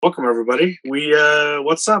welcome everybody.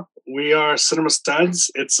 What's up? We are Cinema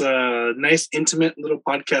Studs. It's a nice, intimate little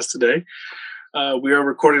podcast today. We are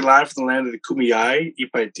recording live from the land of the Kumeyaay,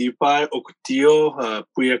 Ipaytipay, Ocotillo,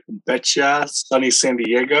 Puya Campeche, sunny San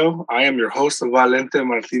Diego. I am your host, Valente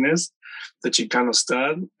Martinez, the Chicano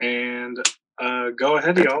Stud. And go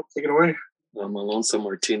ahead, y'all. Take it away. I'm Alonso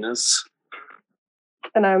Martinez.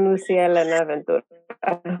 And I'm Lucia Elena Ventura.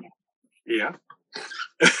 Yeah.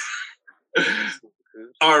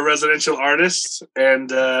 Our residential artist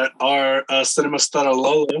and our cinema star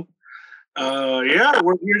Lolo.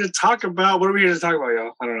 We're here to talk about. What are we here to talk about,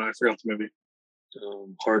 y'all? I don't know. I forgot the movie.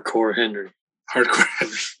 Hardcore Henry. Hardcore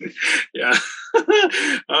Henry. Yeah.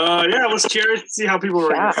 I was curious to see how people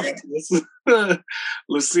were. This is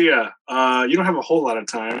Lucia. You don't have a whole lot of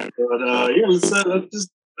time, but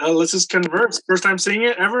let's just converse. First time seeing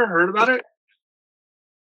it ever? Heard about it?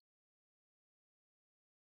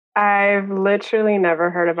 I've literally never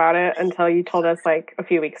heard about it until you told us like a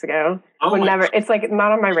few weeks ago. It's like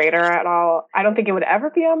not on my radar at all. I don't think it would ever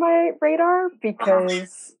be on my radar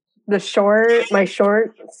because my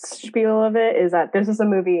short spiel of it is that this is a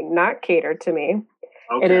movie not catered to me.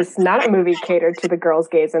 Okay. It is not a movie catered to the girls,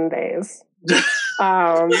 gays, and theys.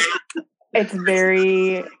 It's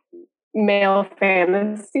very male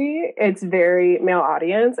fantasy. It's very male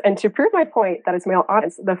audience, and to prove my point that it's male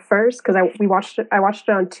audience, I watched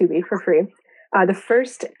it on Tubi for free. The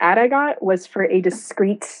first ad I got was for a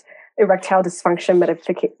discreet erectile dysfunction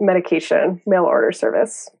medication mail order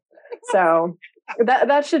service. So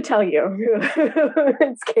that should tell you who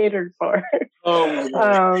it's catered for. Oh my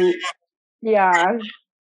God. Yeah,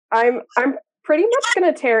 I'm pretty much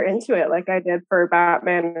gonna tear into it like I did for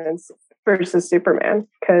Batman versus Superman,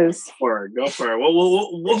 because go for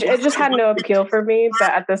it. It just had no appeal for me,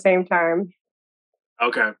 but at the same time.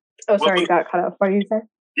 Okay. Oh, sorry, you got cut off. What did you say?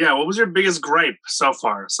 Yeah, what was your biggest gripe so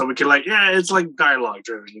far? So we can it's like dialogue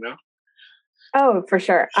driven, you know? Oh, for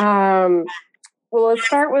sure. Well, let's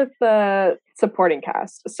start with the supporting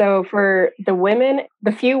cast. So for the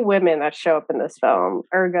few women that show up in this film,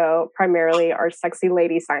 ergo primarily our sexy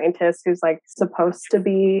lady scientist who's like supposed to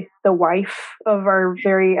be the wife of our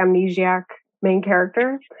very amnesiac main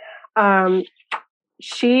character.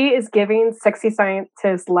 She is giving sexy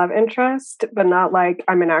scientist love interest, but not like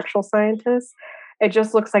I'm an actual scientist. It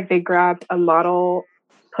just looks like they grabbed a model,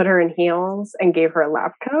 put her in heels, and gave her a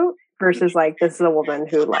lab coat. Versus like this is a woman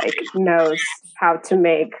who like knows how to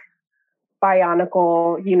make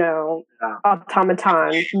bionicle,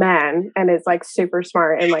 automaton men, and is like super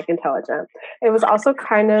smart and like intelligent. It was also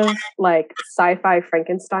kind of like sci-fi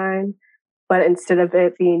Frankenstein, but instead of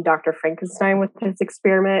it being Dr. Frankenstein with his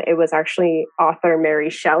experiment, it was actually author Mary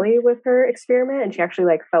Shelley with her experiment, and she actually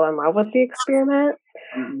like fell in love with the experiment.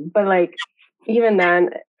 Mm-hmm. But like even then.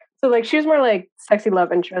 So, like, she was more like sexy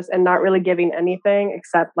love interest and not really giving anything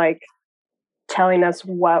except, like, telling us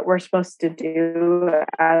what we're supposed to do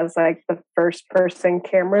as, like, the first-person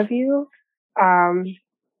camera view. And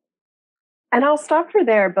I'll stop her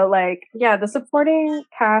there. But, like, yeah, the supporting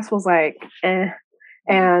cast was, like, eh.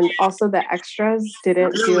 And also the extras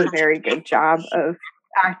didn't do a very good job of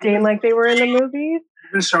acting like they were in the movie.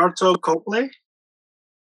 Even Sharlto Copley?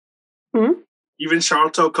 Even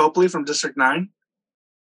Sharlto Copley from District 9?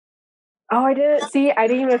 Oh, I didn't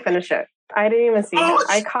even finish it. I didn't even see it.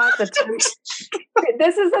 I caught the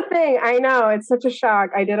This is the thing. I know. It's such a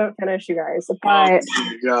shock. I didn't finish, you guys. But, oh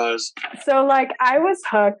my gosh. So, like, I was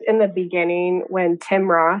hooked in the beginning when Tim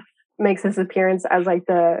Roth makes his appearance as, like,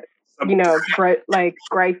 the,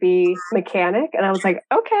 gripey mechanic. And I was like,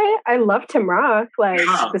 okay, I love Tim Roth. Like,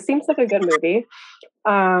 This seems like a good movie.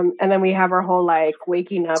 And then we have our whole, like,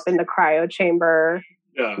 waking up in the cryo chamber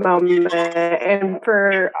moment. And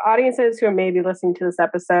for audiences who are maybe listening to this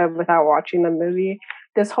episode without watching the movie,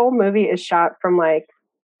 this whole movie is shot from like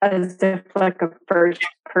as if like a first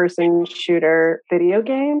person shooter video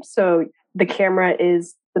game. So the camera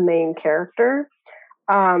is the main character.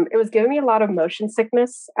 It was giving me a lot of motion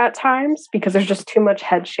sickness at times because there's just too much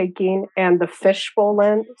head shaking, and the fisheye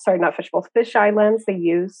lens they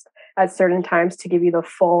use at certain times to give you the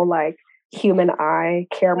full like human eye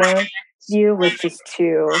camera view was just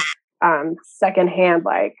too secondhand.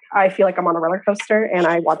 Like I feel like I'm on a roller coaster and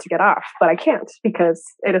I want to get off, but I can't because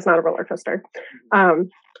it is not a roller coaster.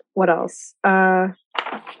 What else? I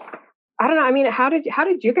don't know. I mean, how did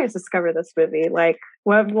you guys discover this movie? Like,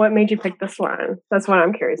 what made you pick this one? That's what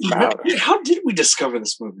I'm curious about. How did we discover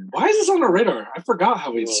this movie? Why is this on our radar? I forgot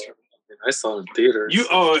how we discovered it. I saw it in theaters.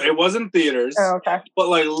 It was in theaters. Oh, okay. But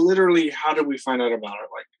like, literally, how did we find out about it?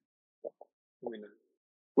 Like,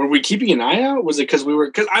 were we keeping an eye out? Was it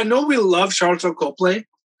because I know we love Sharlto Copley,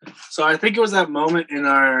 So I think it was that moment in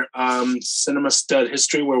our cinema stud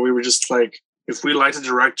history where we were just like, if we liked a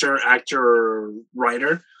director, actor, or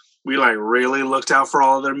writer, we like really looked out for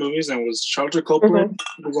all of their movies, and was Sharlto Copley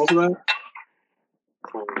the result of that?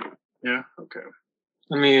 Yeah. Okay.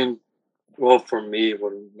 I mean, well, for me,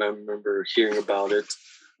 when I remember hearing about it,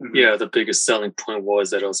 yeah, the biggest selling point was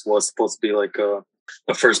that it was supposed to be like a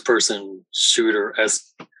first-person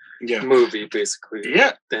shooter-esque movie, basically.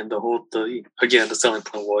 Yeah. Then the selling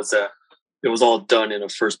point was that it was all done in a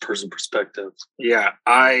first-person perspective. Yeah,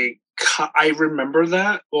 I remember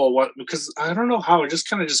that. Well, because I don't know how, it just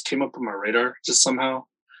kind of just came up on my radar, just somehow.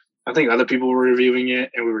 I think other people were reviewing it,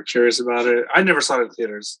 and we were curious about it. I never saw it in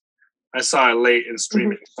theaters. I saw it late in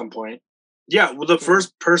streaming at some point. Yeah, well, the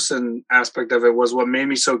first person aspect of it was what made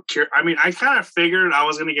me so curious. I mean, I kind of figured I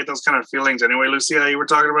was going to get those kind of feelings anyway, Lucia, that you were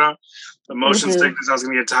talking about. The motion sickness, I was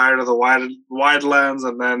going to get tired of the wide lens.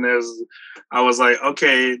 And then I was like,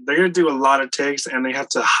 okay, they're going to do a lot of takes and they have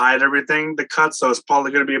to hide everything, the cut. So it's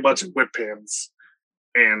probably going to be a bunch of whip pans.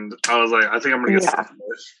 And I was like, I think I'm going to get sick of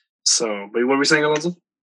it. So, but what were we saying, Alonso?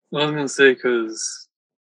 I was going to say, because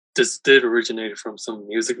this did originate from some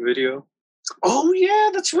music video. Oh yeah,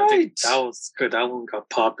 that's right. I think that was good. That one got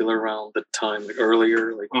popular around the time, like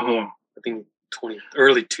earlier, like I think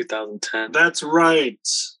early 2010. That's right.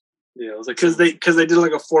 Yeah, it was like because they did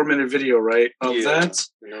like a 4-minute video, right? Of that.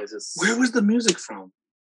 Where was the music from?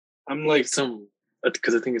 I'm like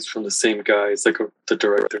because I think it's from the same guy. It's like the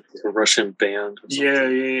director, a Russian band.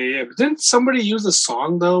 Yeah. But didn't somebody use the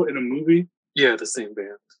song though in a movie? Yeah, the same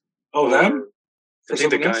band. Oh, them? I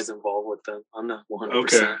think the guy's involved with them. I'm not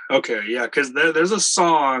 100%. Okay, yeah, because there's a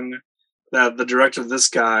song that the director of this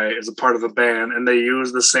guy is a part of a band, and they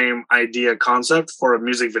use the same idea concept for a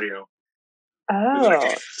music video. Oh,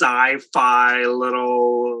 like sci-fi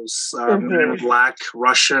little black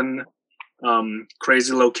Russian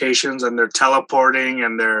crazy locations, and they're teleporting,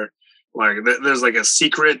 and they're like there's like a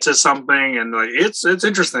secret to something, and like it's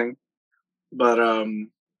interesting, but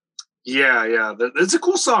yeah, it's a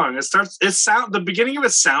cool song. The beginning of it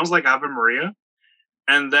sounds like Ave Maria,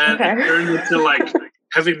 and then it turns into like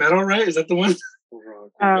heavy metal, right? Is that the one?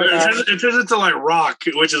 It turns into like rock,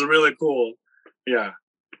 which is really cool. Yeah.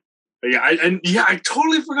 I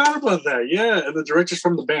totally forgot about that. Yeah, and the director's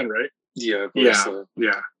from the band, right? Yeah. So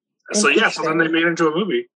then they made it into a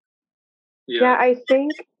movie. Yeah, I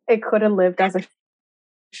think it could have lived as a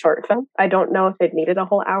short film. I don't know if it needed a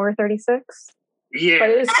whole hour 36. Yeah, but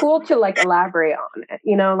it is cool to like elaborate on it.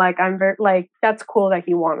 You know, like I'm very like that's cool that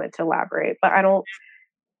he wanted to elaborate, but I don't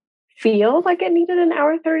feel like it needed an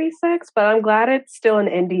hour 36. But I'm glad it's still an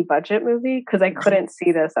indie budget movie because I couldn't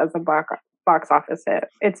see this as a box office hit.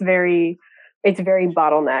 It's very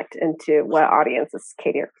bottlenecked into what audience is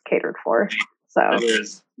catered for. So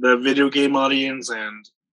there's the video game audience and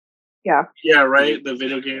yeah, right. The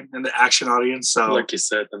video game and the action audience. So, like you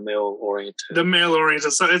said, the male oriented.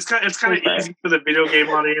 So it's kind of easy for the video game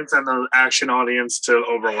audience and the action audience to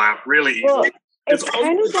overlap. Really easy. Well, it's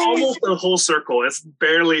almost a whole circle. It's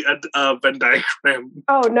barely a Venn diagram.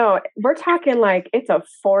 Oh no, we're talking like it's a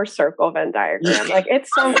 4-circle Venn diagram. Like it's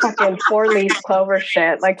some fucking 4-leaf clover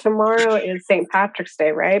shit. Like tomorrow is St. Patrick's Day,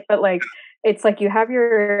 right? But like it's like you have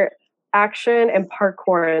your action and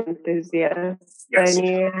parkour enthusiasts. Yes. Then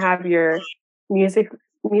you have your music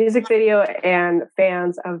video and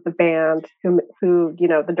fans of the band who you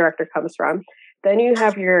know the director comes from. Then you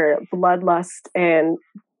have your bloodlust and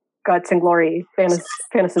guts and glory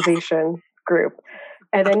fantasization group.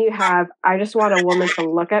 And then you have I just want a woman to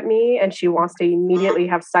look at me and she wants to immediately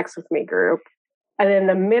have sex with me group. And in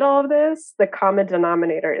the middle of this, the common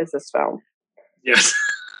denominator is this film. Yes.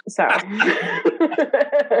 So,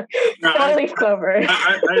 four-leaf clover.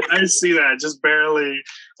 I see that. Just barely,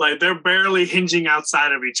 like they're barely hinging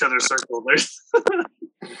outside of each other's circle.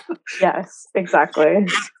 Yes, exactly.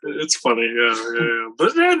 It's funny, yeah.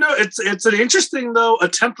 But yeah, no, it's an interesting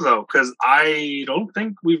attempt because I don't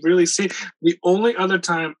think we've really seen the only other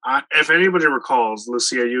time. If anybody recalls,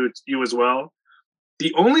 Lucia, you as well.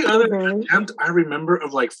 The only other attempt I remember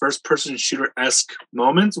of like first-person shooter-esque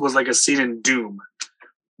moments was like a scene in Doom.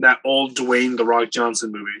 That old Dwayne "The Rock"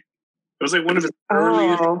 Johnson movie. It was like one of his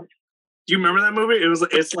earliest. Do you remember that movie?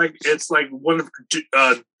 It's like one of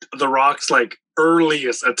The Rock's like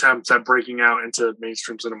earliest attempts at breaking out into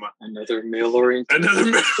mainstream cinema. Another male oriented.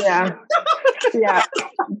 Yeah.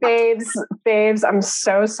 Babes, I'm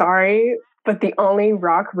so sorry, but the only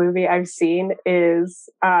Rock movie I've seen is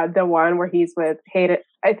the one where he's with Hayden.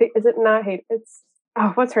 I think is it not Hayden? It's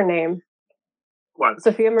what's her name? What?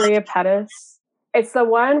 Sophia Maria Pettis. It's the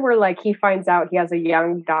one where like he finds out he has a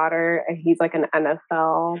young daughter and he's like an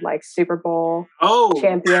NFL like Super Bowl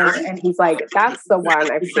champion, and he's like, that's the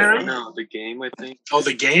one I've seen. No, the game, I think. Oh,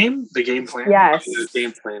 the game plan. Yes, the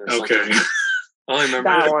game plan. Or okay. Something. I remember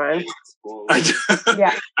that one.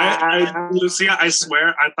 Yeah. Lucia, I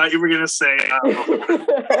swear, I thought you were gonna say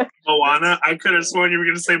Moana. I could have sworn you were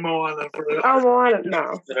gonna say Moana. Moana,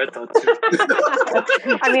 no. I thought too.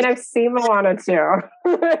 I mean, I've seen Moana too.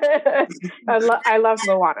 I love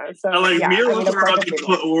Moana. So like me and Luke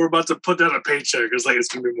we're about to put down a paycheck. It's like it's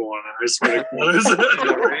gonna be Moana. I swear.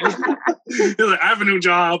 He's like, I have a new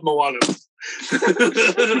job, Moana.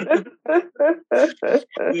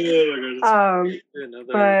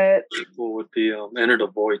 But cool with the Enter the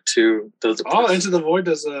Void too. Enter the Void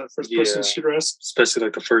does a first person shooter, especially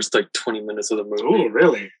like the first like 20 minutes of the movie. Oh,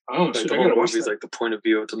 really? Oh, like the whole movie is like the point of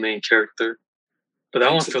view of the main character. But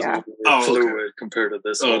that one feels fluid compared to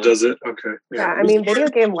this one. Oh, does it? Okay. Yeah, I mean, video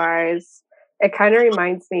game wise, it kind of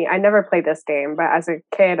reminds me. I never played this game, but as a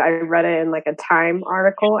kid, I read it in like a Time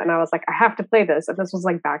article, and I was like, I have to play this. And this was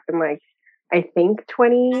like back in like, I think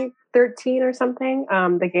 2013 or something.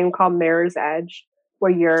 The game called Mirror's Edge,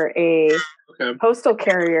 where you're a postal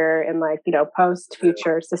carrier in like,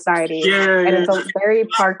 post-future society. And it's a very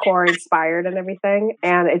parkour inspired and everything.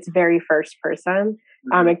 And it's very first person.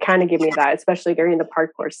 It kind of gave me that, especially during the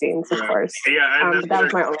parkour scenes, of course. Yeah, and that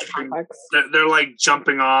was my only complex. They're like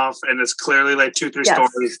jumping off, and it's clearly like 2-3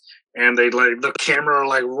 stories, and they like the camera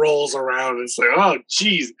like rolls around. And it's like, oh,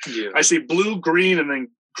 geez, I see blue, green, and then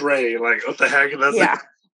gray. Like, what the heck? That's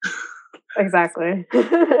exactly.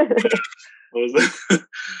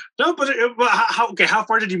 No, but how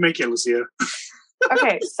far did you make it, Lucia?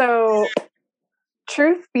 Okay, so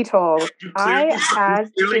truth be told, I had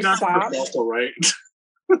to got stop. The brothel, right?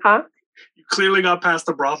 Huh? You clearly got past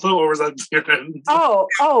the brothel, or was that your end? Oh,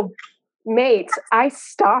 mate, I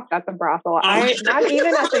stopped at the brothel. Not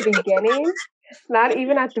even at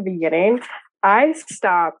the beginning. I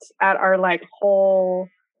stopped at our like whole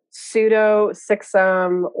pseudo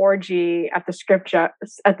sixum orgy at the strip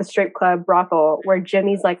club brothel, where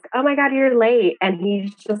Jimmy's like, "Oh my god, you're late," and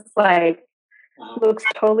he's just like looks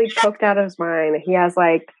totally coked out of his mind. He has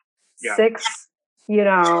like 6,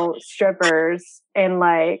 strippers and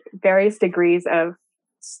like various degrees of,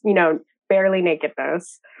 barely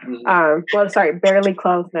nakedness. Barely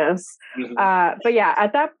clothedness. But yeah,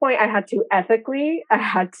 at that point, I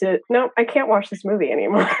can't watch this movie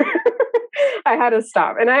anymore. I had to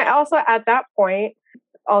stop. And I also, at that point,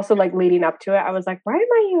 also like leading up to it, I was like, why am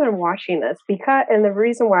I even watching this? And the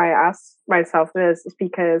reason why I asked myself this is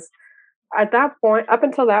because at that point, up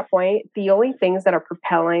until that point, the only things that are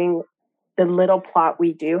propelling the little plot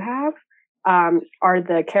we do have are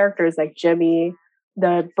the characters like Jimmy,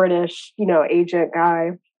 the British, agent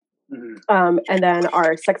guy, and then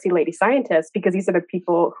our sexy lady scientist, because these are the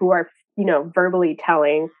people who are, verbally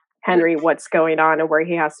telling Henry what's going on and where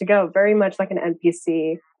he has to go. Very much like an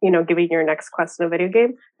NPC, giving your next quest in a video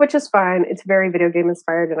game, which is fine. It's very video game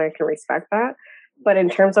inspired and I can respect that. But in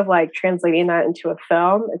terms of like translating that into a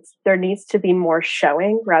film, there needs to be more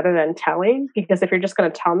showing rather than telling, because if you're just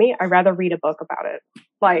going to tell me, I'd rather read a book about it,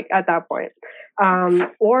 like at that point.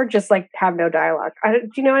 Or just like have no dialogue. Do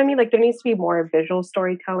you know what I mean? Like there needs to be more visual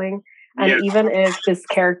storytelling. And even if this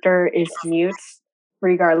character is mute,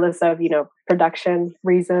 regardless of, production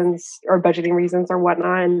reasons or budgeting reasons or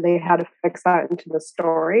whatnot, and they had to fix that into the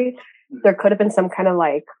story, there could have been some kind of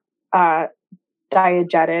like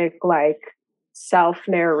diegetic, like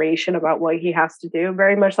self-narration about what he has to do.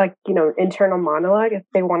 Very much like, internal monologue. If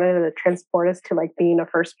they wanted to transport us to like being a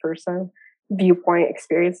first person viewpoint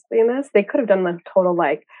experience in this, they could have done the total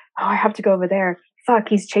like, oh, I have to go over there. Fuck,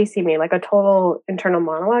 he's chasing me. Like a total internal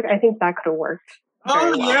monologue. I think that could have worked.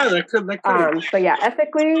 Oh yeah, that could. But yeah,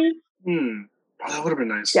 ethically. That would have been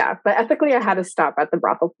nice. Yeah, but ethically, I had to stop at the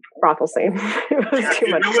brothel scene. It was too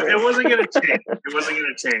much. It wasn't going to change. It wasn't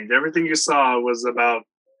going to change. Everything you saw was about,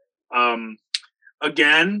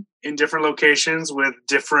 again, in different locations with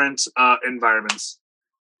different environments.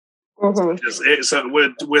 So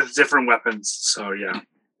with different weapons. So yeah.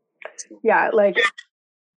 Yeah, like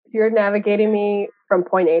you're navigating me from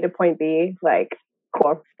point A to point B, like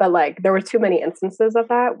cool. But like there were too many instances of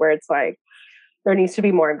that where it's like there needs to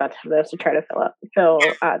be more inventiveness to try to fill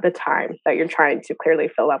the time that you're trying to clearly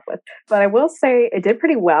fill up with. But I will say it did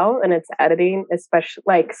pretty well in its editing, especially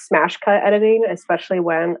like smash cut editing, especially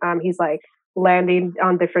when he's like landing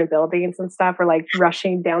on different buildings and stuff, or like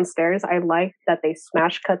rushing downstairs. I like that they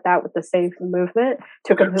smash cut that with the same movement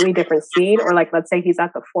to a completely different scene. Or like, let's say he's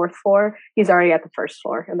at the 4th floor, he's already at the 1st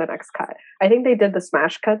floor in the next cut. I think they did the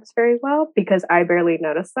smash cuts very well because I barely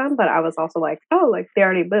noticed them, but I was also like, oh, like they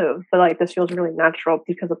already moved, but like this feels really natural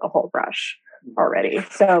because of the whole rush already.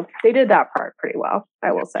 So they did that part pretty well,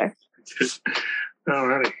 I will say.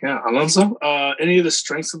 Alrighty, yeah. Alonso, any of the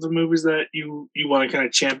strengths of the movies that you want to kind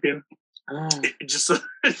of champion? Just so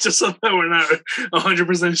that we're not 100%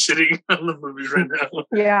 shitting on the movies right now.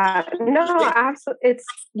 Yeah, no, absolutely. It's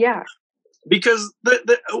because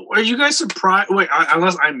are you guys surprised? Wait,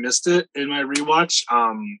 unless I missed it in my rewatch.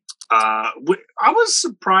 I was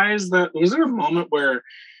surprised that was there a moment where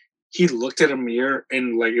he looked at a mirror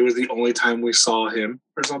and like it was the only time we saw him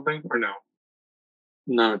or something, or no?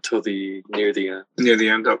 Not until near the end. Near the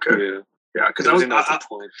end, okay. Yeah, because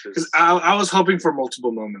I was hoping for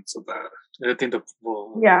multiple moments of that. I think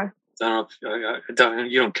yeah. I don't know.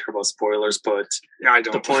 You don't care about spoilers, but yeah, I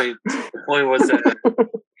don't. The point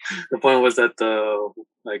was that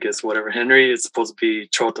I guess whatever Henry is supposed to be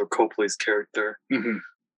Charlton Copley's character, and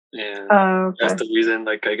that's the reason.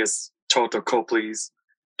 Like I guess Charlton Copley's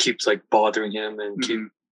keeps like bothering him and keep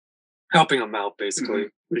helping him out basically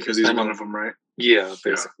because he's one of them, right? Yeah,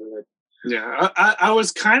 basically. Yeah, I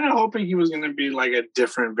was kind of hoping he was going to be like a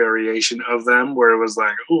different variation of them, where it was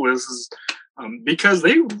like, oh, this is because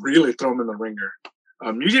they really throw him in the ringer.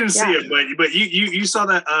 You didn't see it, but you saw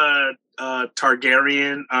that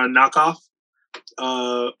Targaryen knockoff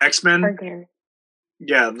X-Men. Targaryen.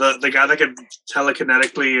 Yeah, the guy that could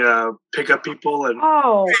telekinetically pick up people and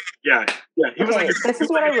yeah, he was like this is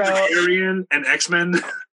what I wrote. Targaryen and X-Men.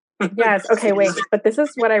 Yes. Okay. Wait. But this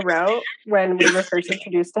is what I wrote when we were first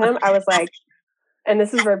introduced to him. I was like, and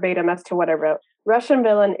this is verbatim as to what I wrote. Russian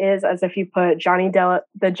villain is as if you put the Johnny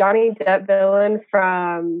Depp villain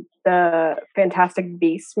from the Fantastic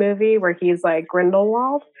Beasts movie, where he's like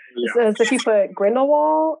Grindelwald. Yeah. So as if you put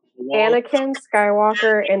Grindelwald, Anakin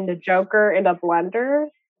Skywalker, and the Joker in a blender,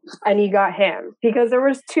 and you got him, because there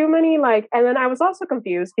was too many like. And then I was also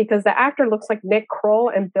confused because the actor looks like Nick Kroll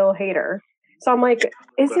and Bill Hader. So I'm like,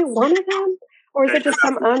 is it one of them? Or is it just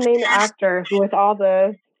some unnamed actor who with all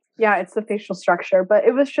the, it's the facial structure. But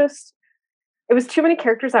it was too many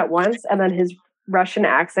characters at once. And then his Russian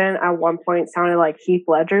accent at one point sounded like Heath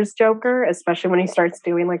Ledger's Joker, especially when he starts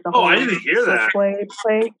doing like the whole I didn't hear that.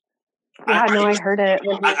 Thing. Yeah, I heard it.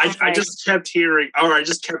 I just kept hearing, or I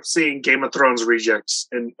just kept seeing Game of Thrones rejects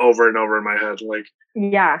and over in my head. Like,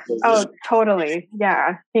 yeah. Oh, totally.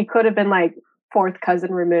 Yeah. He could have been like fourth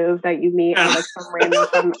cousin removed that you meet at like some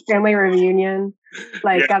random family reunion,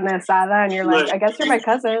 like carne asada, and you're like, I guess you're my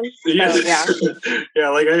cousin. Yeah, so, yeah.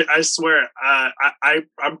 Like I swear,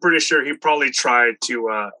 I'm pretty sure he probably tried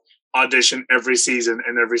to audition every season,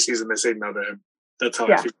 and every season they say no to him. That's how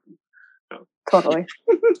I feel. Totally.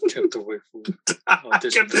 Kept the wig for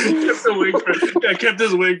kept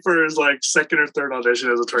his wig for his like second or third audition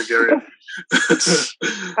as a Targaryen.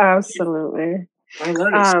 Absolutely.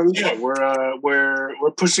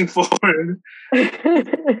 We're pushing forward. We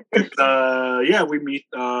meet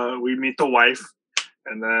the wife,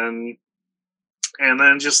 and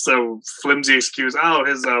then just a flimsy excuse. Oh,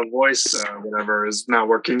 his voice whatever is not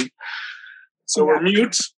working, so we're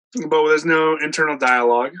mute. But there's no internal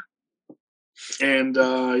dialogue, and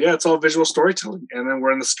it's all visual storytelling. And then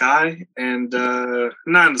we're in the sky, and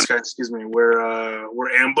not in the sky. Excuse me.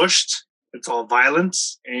 We're ambushed. It's all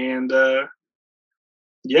violence, and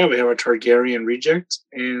we have a Targaryen reject,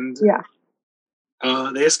 and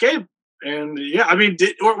they escape. And I mean,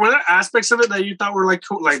 were there aspects of it that you thought were like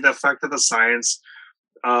cool, like the fact that the science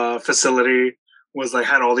facility was like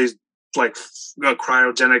had all these like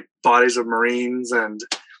cryogenic bodies of Marines, and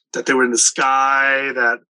that they were in the sky,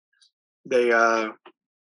 that they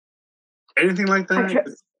anything like that?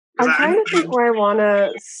 I'm trying to think where I want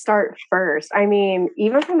to start first. I mean,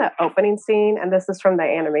 even from the opening scene, and this is from the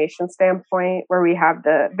animation standpoint, where we have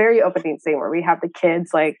the very opening scene where we have the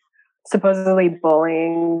kids like supposedly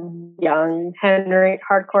bullying young Henry,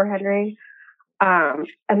 hardcore Henry,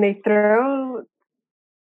 and they throw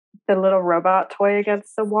the little robot toy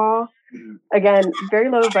against the wall. Again, very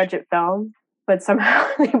low budget film, but somehow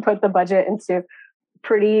they put the budget into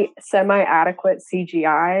pretty semi-adequate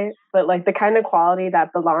CGI, but like the kind of quality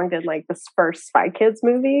that belonged in like this first Spy Kids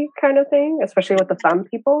movie kind of thing, especially with the thumb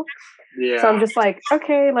people. So I'm just like,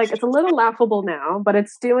 okay, like it's a little laughable now, but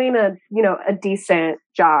it's doing a decent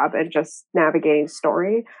job at just navigating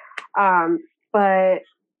story. But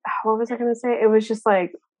what was I going to say? It was just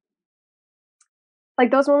like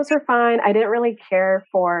those moments were fine. I didn't really care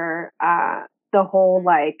for the whole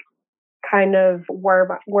like kind of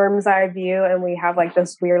worm's eye view, and we have like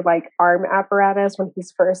this weird like arm apparatus when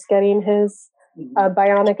he's first getting his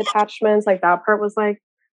bionic attachments. Like that part was like,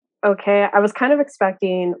 okay. I was kind of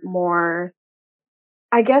expecting more,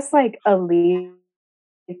 I guess, like a lead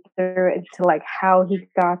through into like how he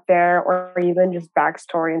got there, or even just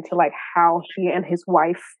backstory into like how he and his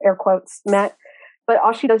wife, air quotes, met. But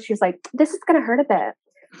all she does, she's like, this is gonna hurt a bit.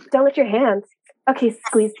 Don't lift your hands. Okay,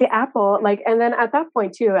 squeeze the apple. Like, and then at that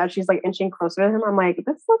point too, as she's like inching closer to him, I'm like,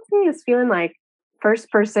 this looks me is feeling like first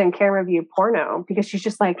person camera view porno, because she's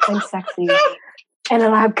just like, I'm sexy in a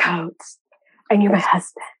lab coat and you're my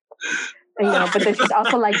husband. And, you know, but then she's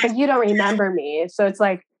also like, but you don't remember me. So it's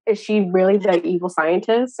like, is she really the evil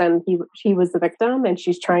scientist and he was the victim, and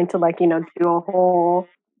she's trying to like, you know, do a whole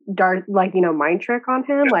dark, like, you know, mind trick on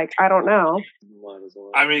him? Like, I don't know.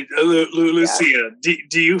 I mean, Lucia,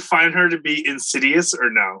 do you find her to be insidious or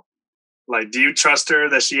no? Like, do you trust her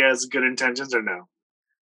that she has good intentions or no?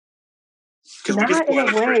 Not in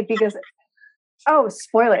a way, because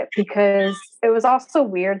spoil it, because it was also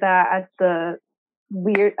weird that at the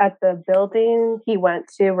building he went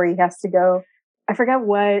to where he has to go, I forget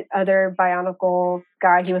what other bionicle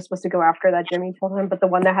guy he was supposed to go after that Jimmy told him, but the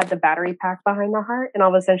one that had the battery pack behind the heart, and all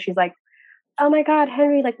of a sudden she's like, oh my God,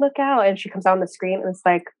 Henry, like, look out. And she comes out on the screen and it's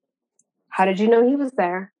like, how did you know he was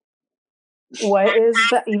there? What is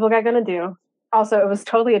the evil guy going to do? Also, it was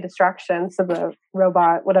totally a distraction so the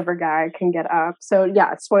robot, whatever guy, can get up. So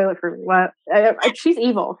yeah, spoil it for me. What? She's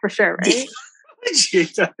evil for sure, right?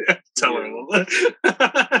 Tell her.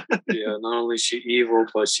 Yeah, not only is she evil,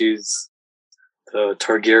 but she's the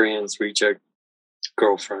Targaryen's reject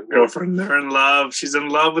girlfriend. They're in love. She's in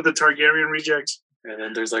love with the Targaryen reject. And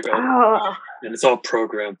then there's like and it's all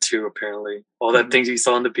programmed too, apparently. All that things you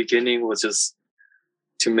saw in the beginning was just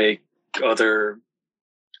to make other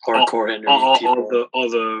hardcore Henry people. All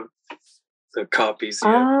the copies.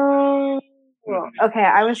 Yeah. Okay.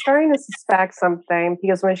 I was starting to suspect something,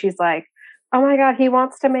 because when she's like, oh my God, he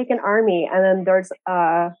wants to make an army. And then there's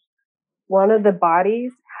one of the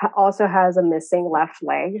bodies also has a missing left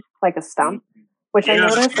leg, like a stump, which I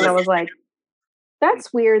noticed, and I was like,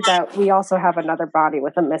 that's weird that we also have another body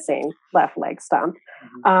with a missing left leg stump.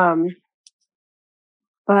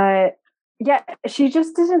 But yeah, she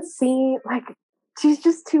just didn't seem like, she's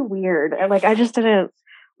just too weird. And like, I just didn't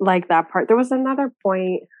like that part. There was another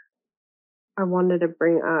point I wanted to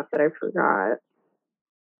bring up that I forgot.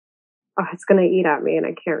 Oh, it's going to eat at me and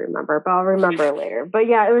I can't remember, but I'll remember later. But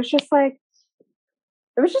yeah, it was just a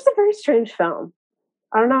very strange film.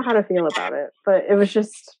 I don't know how to feel about it, but it was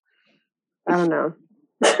just, I don't know.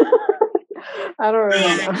 I don't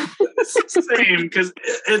really know. Same, because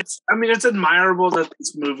it's admirable that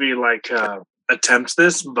this movie like attempts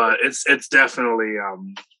this, but it's definitely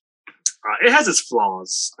it has its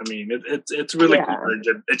flaws. I mean, it's really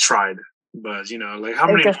good. It tried, but you know, like how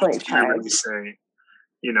many people can you really say,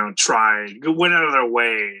 you know, try, went out of their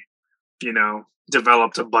way, you know,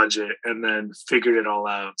 developed a budget and then figured it all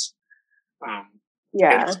out.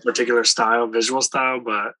 In this particular visual style,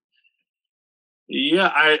 but yeah,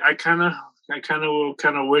 I kind of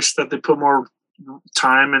wish that they put more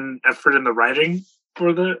time and effort in the writing for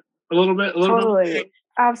a little bit. Totally,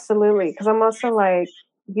 absolutely. Because I'm also like,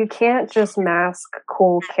 you can't just mask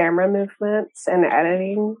cool camera movements and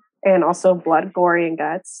editing, and also blood, gory, and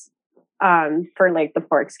guts for like the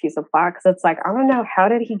poor excuse of plot. Because it's like, I don't know, how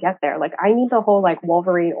did he get there? Like, I need the whole like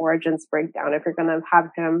Wolverine origins breakdown if you're gonna have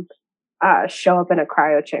him show up in a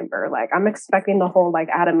cryo chamber. Like, I'm expecting the whole like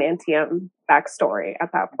adamantium backstory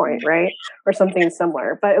at that point, right? Or something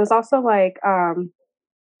similar. But it was also like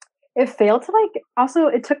it failed to like, also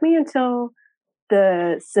it took me until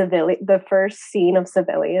the first scene of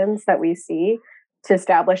civilians that we see to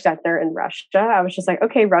establish that they're in Russia. I was just like,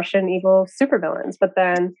 okay, Russian evil supervillains. But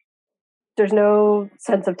then there's no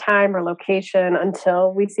sense of time or location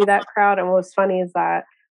until we see that crowd. And what was funny is that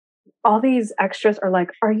all these extras are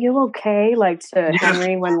like, are you okay? Like to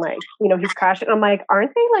Henry when like, you know, he's crashing. I'm like,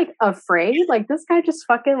 aren't they like afraid? Like this guy just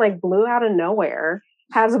fucking like blew out of nowhere,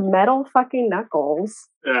 has metal fucking knuckles,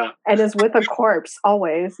 and is with a corpse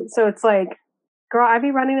always. So it's like, girl, I'd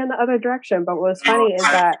be running in the other direction. But what's funny is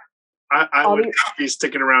that I would not be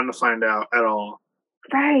sticking around to find out at all.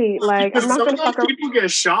 Right. Like, I'm not going to fuck around. People get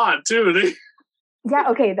shot too. Yeah.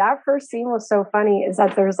 Okay. That first scene was so funny is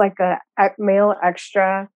that there's like a male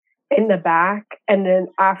extra in the back, and then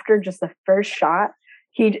after just the first shot,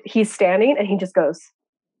 he's standing and he just goes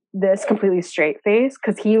this completely straight face,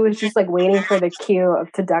 because he was just like waiting for the cue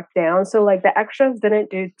to duck down. So like the extras didn't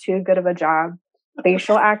do too good of a job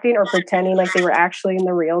facial acting or pretending like they were actually in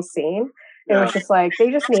the real scene. It was just like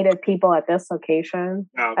they just needed people at this location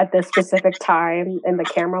at this specific time in the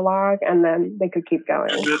camera log, and then they could keep going.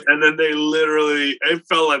 And then they literally, it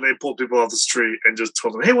felt like they pulled people off the street and just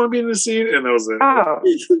told them, "Hey, want to be in the scene?" And that was it. Oh,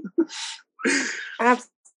 absolutely.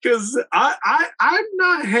 Because I'm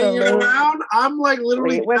not hanging around. I'm like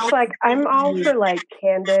literally, which like I'm all for like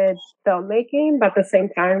candid filmmaking, but at the same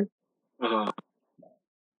time,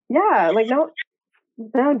 yeah, like no,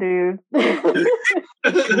 dude.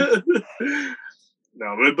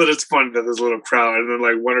 No, but it's funny that there's a little crowd, and then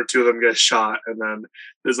like one or two of them get shot, and then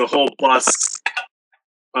there's a whole bus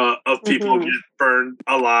of people get burned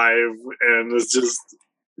alive, and it's just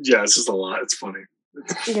a lot. It's funny.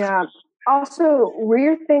 Yeah. Also,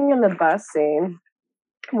 weird thing in the bus scene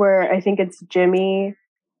where I think it's Jimmy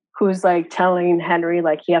who's like telling Henry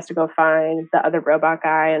like he has to go find the other robot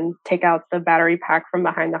guy and take out the battery pack from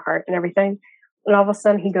behind the heart and everything. And all of a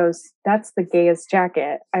sudden he goes, "That's the gayest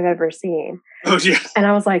jacket I've ever seen." Oh, yeah. And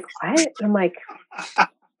I was like, what? And I'm like,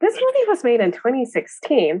 this movie was made in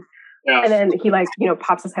 2016. Yeah. And then he like,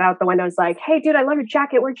 pops his head out the window and is like, "Hey, dude, I love your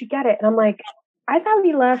jacket. Where'd you get it?" And I'm like, I thought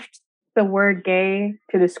we left the word gay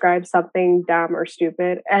to describe something dumb or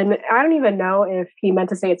stupid. And I don't even know if he meant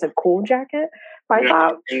to say it's a cool jacket. But I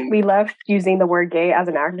thought we left using the word gay as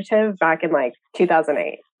an adjective back in like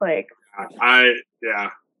 2008. Like, that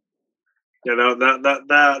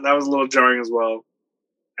was a little jarring as well.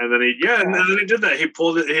 And then he did that. He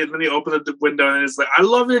pulled it, and then he opened the window, and he's like, "I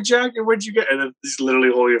love your jacket. Where'd you get?" And then he's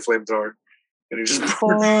literally holding a flamethrower, and he just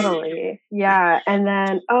totally, yeah. And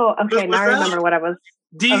then, now I remember what I was.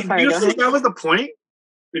 Do you think that was the point?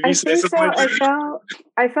 I think so.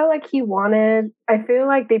 I felt like he wanted. I feel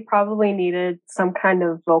like they probably needed some kind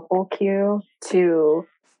of vocal cue to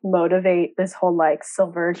motivate this whole like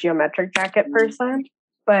silver geometric jacket person.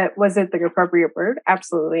 But was it the appropriate word?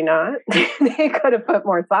 Absolutely not. They could have put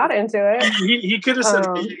more thought into it. He could have said.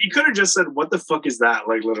 He could have just said, "What the fuck is that?"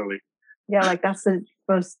 Like literally. Yeah, like that's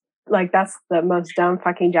the most dumb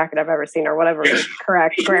fucking jacket I've ever seen, or whatever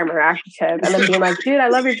correct grammar adjective. And then being like, "Dude, I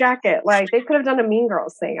love your jacket." Like they could have done a Mean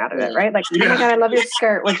Girls thing out of it, right? Like, "Oh my god, I love your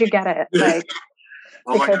skirt. Where'd you get it?" Like,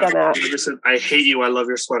 "Oh my god, I said, I hate you. I love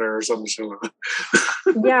your sweater," or something.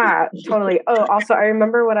 Yeah, totally. Oh, also, I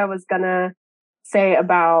remember what I was gonna say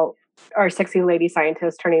about our sexy lady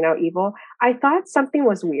scientist turning out evil. I thought something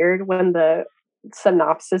was weird when the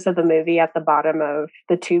synopsis of the movie at the bottom of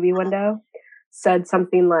the Tubi window said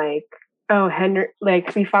something like, "Oh, Henry,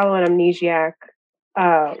 like we follow an amnesiac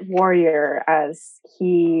warrior as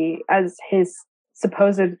his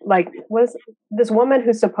supposed, like, was this woman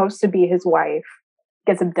who's supposed to be his wife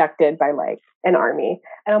gets abducted by like an army."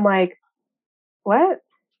 And I'm like, what?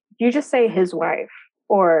 You just say his wife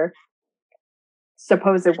or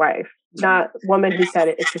supposed wife, not woman who said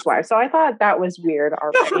it's his wife. So I thought that was weird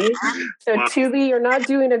already. So Tubi, you're not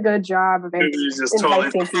doing a good job of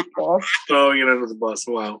enticing people. Oh, you know, the bus.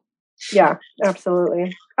 Wow. Yeah,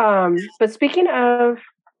 absolutely. But speaking of,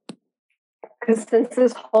 because since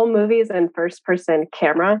this whole movie is in first person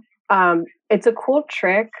camera, it's a cool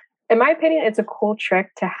trick. In my opinion, it's a cool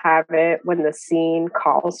trick to have it when the scene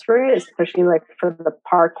calls for it, especially like for the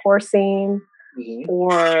parkour scene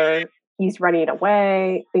or he's running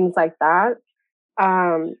away, things like that.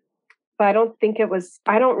 But I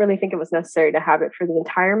don't really think it was necessary to have it for the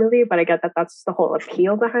entire movie, but I get that that's the whole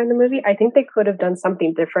appeal behind the movie. I think they could have done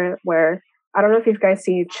something different where, I don't know if you guys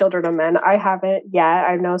see Children of Men. I haven't yet.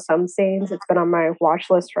 I know some scenes. It's been on my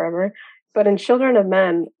watch list forever. But in Children of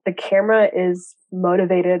Men, the camera is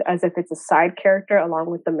motivated as if it's a side character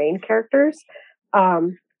along with the main characters.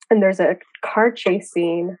 And there's a car chase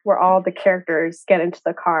scene where all the characters get into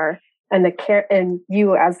the car. And and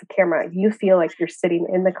you as the camera, you feel like you're sitting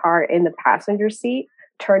in the car in the passenger seat,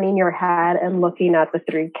 turning your head and looking at the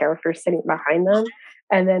three characters sitting behind them.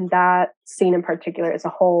 And then that scene in particular is a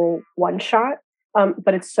whole one shot.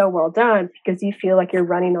 But it's so well done because you feel like you're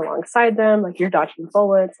running alongside them, like you're dodging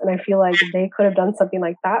bullets. And I feel like they could have done something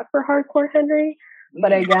like that for Hardcore Henry.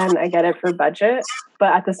 But again, I get it for budget.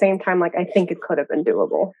 But at the same time, like I think it could have been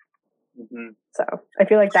doable. So I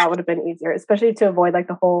feel like that would have been easier, especially to avoid like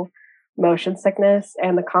the whole motion sickness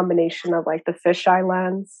and the combination of like the fisheye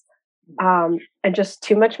lens and just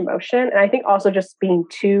too much motion. And I think also just being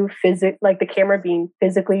too like the camera being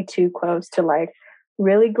physically too close to like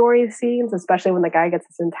really gory scenes, especially when the guy gets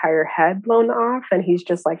his entire head blown off and he's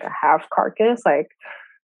just like a half carcass. Like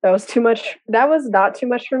that was too much. That was not too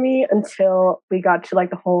much for me until we got to like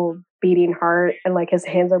the whole beating heart and like his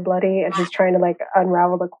hands are bloody and he's trying to like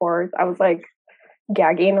unravel the cords. I was like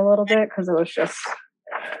gagging a little bit because it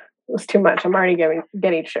was too much. I'm already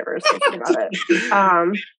getting shivers thinking about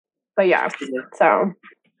it. But yeah, so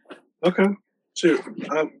Okay. Shoot.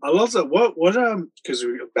 I love that. What because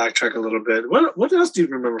we backtrack a little bit. What else do you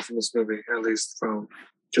remember from this movie? At least from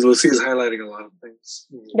because Lucy is highlighting a lot of things.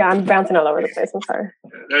 Yeah, I'm bouncing all over the place. I'm sorry.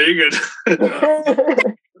 No, you're good.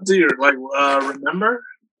 Do you remember?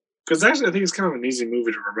 Because actually, I think it's kind of an easy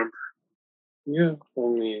movie to remember. Yeah,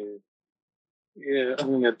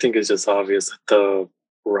 I think it's just obvious that the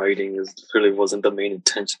writing really wasn't the main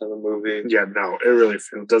intention of the movie. Yeah, no, it really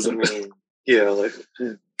doesn't.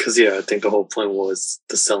 Because I think the whole point was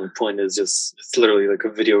the selling point is just it's literally like a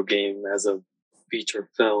video game as a feature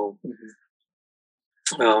film.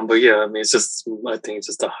 Mm-hmm. But yeah, I mean, it's just I think it's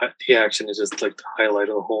just the action is just like the highlight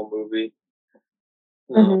of the whole movie.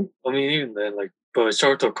 I mean, even then, like, but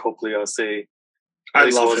Sharlto Copley, I'll say, I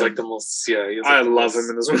love him. Like the most. Yeah, I love him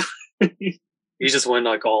in this movie. He just went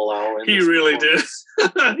like all out. He really did.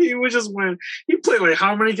 He would just win. He played like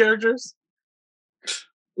how many characters?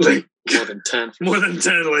 Like more than 10. More than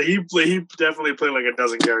 10. Like he definitely played like a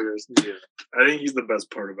dozen characters. Yeah, I think he's the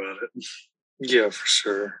best part about it. Yeah, for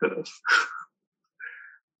sure.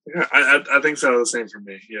 Yeah, I think so. The same for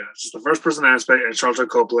me. Yeah, it's just the first person aspect and Sharlto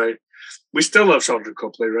Copley. We still love Sharlto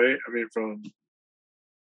Copley, right? I mean, from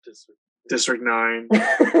District 9.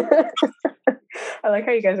 I like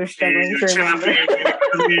how you guys are struggling.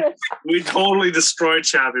 We totally destroyed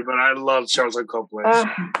Chappie, but I love Sharlto Copley.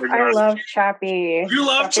 I love Chappie. You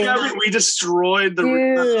love Chappie? We destroyed the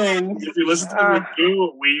review. If you listen to the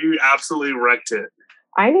review, we absolutely wrecked it.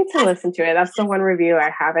 I need to listen to it. That's the one review I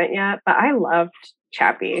haven't yet, but I loved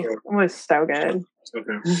Chappie. It was so good.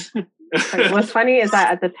 Okay. What's funny is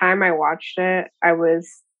that at the time I watched it, I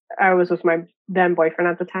was with my then boyfriend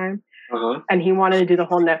at the time. And he wanted to do the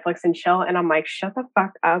whole Netflix and chill. And I'm like, shut the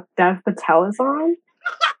fuck up. Dev Patel is on.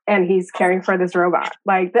 And he's caring for this robot.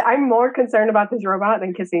 Like, I'm more concerned about this robot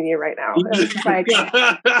than kissing you right now. It's just like,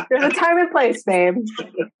 there's a time and place, babe.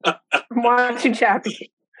 I'm watching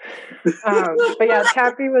Chappie. But yeah,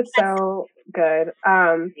 Chappie was so good.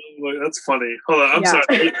 That's funny. Hold on, I'm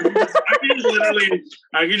sorry.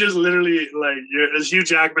 I could just literally like, as Hugh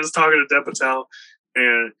Jackman's talking to Dev Patel.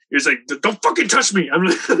 And he's like, "Don't fucking touch me!" I'm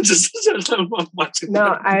just I'm watching.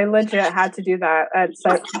 No, I legit had to do that.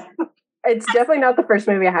 It's definitely not the first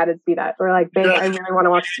movie I had to see that. Or like, babe, I really want to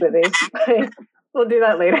watch this movie. We'll do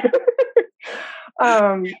that later.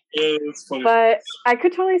 It's funny. But I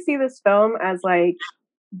could totally see this film as like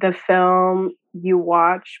the film you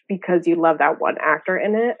watch because you love that one actor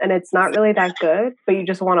in it, and it's not really that good, but you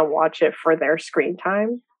just want to watch it for their screen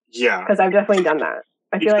time. Yeah, because I've definitely done that.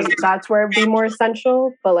 I feel like that's where it'd be more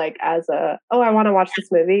essential, but like as I want to watch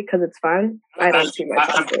this movie because it's fun. I don't see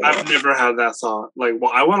myself. I've never had that thought. Like,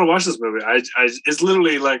 well, I want to watch this movie. It's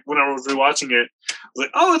literally like when I was rewatching it, I was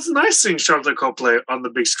like, oh, it's nice seeing Sharlto Copley on the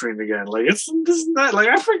big screen again. Like, this is not like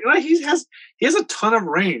I forget. Like, he has a ton of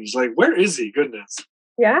range. Like, where is he? Goodness.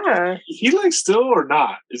 Yeah. Is he like still or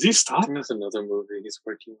not? Is he stopped? There's another movie he's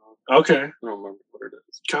working on. Okay. I don't remember what it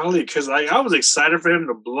is. Golly, because I was excited for him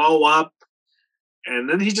to blow up. And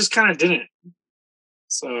then he just kind of didn't.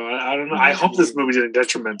 So I don't know. I hope this movie didn't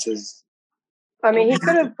detriment his. I mean, he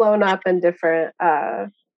could have blown up in different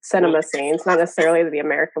cinema scenes, not necessarily the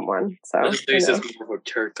American one. So he's just more of a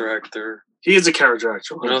character actor. He is a character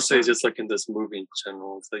actor. And I'll say just like in this movie in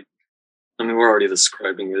general, it's like, I mean, we're already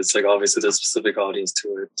describing it. It's like obviously there's a specific audience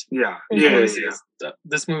to it. Yeah.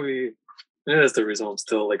 This movie. Yeah, that's the reason I'm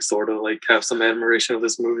still like sort of like have some admiration of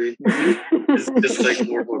this movie. It's like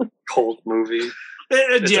more of a cult movie.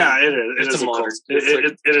 It is.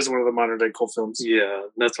 It is one of the modern day cult films. Yeah,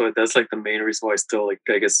 that's like the main reason why I still like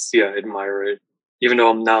admire it, even though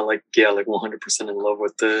I'm not like 100% in love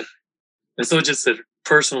with it. And so just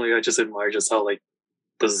personally, I just admire just how like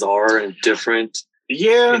bizarre and different.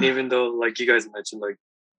 Yeah, and even though like you guys mentioned, like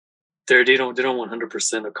they don't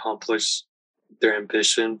 100% accomplish their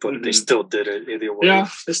ambition, but they still did it either way. Yeah,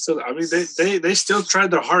 they still. I mean, they still tried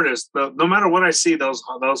their hardest. But no matter what I see, those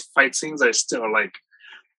fight scenes, I still like.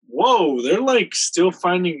 Whoa, they're like still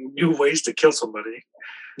finding new ways to kill somebody.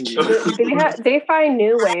 Yeah. They find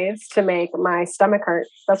new ways to make my stomach hurt.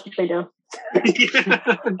 That's what they do. Yeah.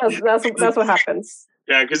 That's what happens.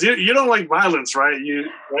 Yeah, because you don't like violence, right?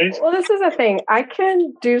 Right? Well, this is the thing. I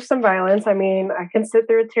can do some violence. I mean, I can sit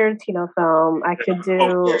through a Tarantino film. I could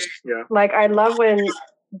do like I love when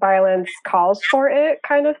violence calls for it,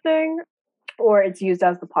 kind of thing, or it's used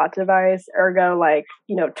as the plot device. Ergo, like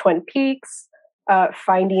Twin Peaks,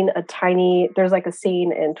 finding there's like a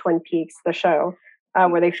scene in Twin Peaks, the show,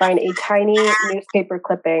 where they find a tiny newspaper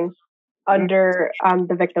clipping under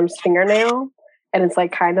the victim's fingernail. And it's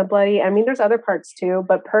like kind of bloody. I mean, there's other parts too,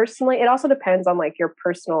 but personally, it also depends on like your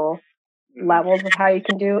personal levels of how you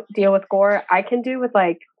can deal with gore. I can do with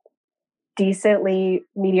like decently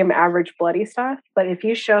medium average bloody stuff. But if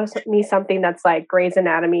you show me something that's like Grey's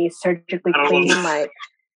Anatomy, surgically clean,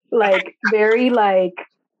 like very like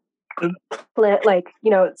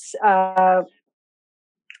it's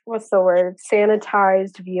what's the word,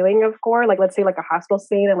 sanitized viewing of gore, like let's say like a hospital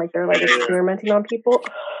scene and like they're like experimenting on people,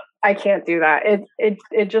 I can't do that.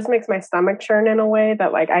 It just makes my stomach churn in a way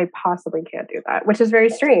that like I possibly can't do that, which is very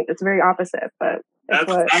strange. It's very opposite, but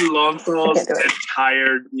that's Alonso's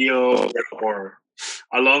entire deal with horror.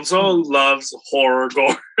 Alonso loves horror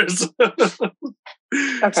gores.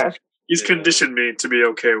 Okay. He's conditioned me to be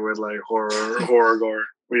okay with like horror gore.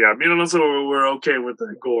 But yeah, me and Alonso we're okay with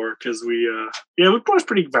the gore because we watch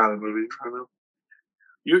pretty valid movies. I know.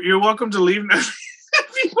 You're welcome to leave now.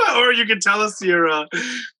 Or you can tell us your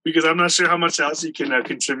because I'm not sure how much else you can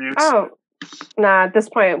contribute. Oh, nah. At this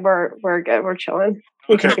point, we're good. We're chilling.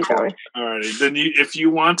 We can keep going. Alrighty, then if you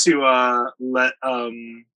want to let I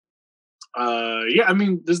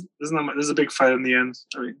mean, this is a big fight in the end.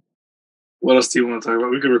 I mean, what else do you want to talk about?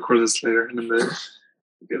 We could record this later in a minute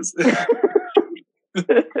because if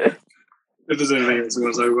there's anything else you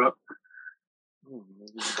want to talk about.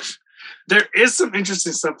 There is some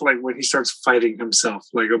interesting stuff like when he starts fighting himself,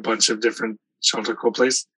 like a bunch of different Sharlto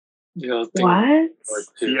Coples. Yeah. What?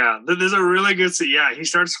 Yeah, there's a really good scene. Yeah, he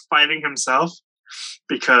starts fighting himself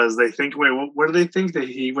because they think, wait, what do they think? That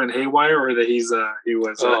he went haywire or that he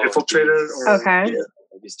was infiltrated? Okay.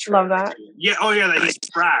 Love that. Yeah, that he's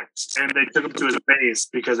cracked and they took him to his base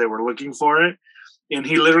because they were looking for it. And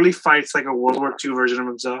he literally fights like a World War II version of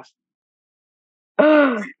himself.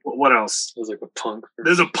 What else? There's like a punk.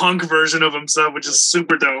 There's a punk version of himself, which is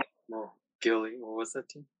super dope. Oh, Gilly. What was that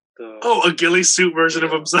team? A ghillie suit version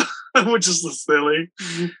of himself, which is silly.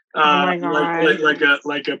 Oh my God.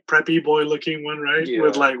 Like a preppy boy looking one, right? Yeah.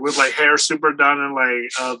 With like hair super done and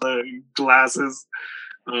like the glasses.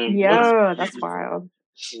 That's wild.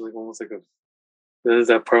 Like almost like there's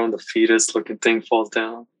that part when the fetus looking thing falls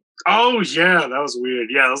down. Oh yeah, that was weird.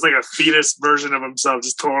 Yeah, it was like a fetus version of himself,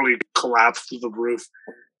 just totally collapsed through the roof.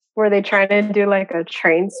 Were they trying to do like a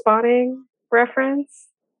Train Spotting reference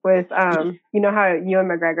with you know how Ewan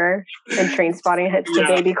McGregor in Train Spotting hits the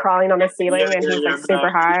baby crawling on the ceiling and he's like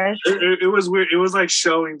super high? It was weird. It was like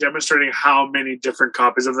demonstrating how many different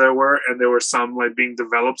copies of there were, and there were some like being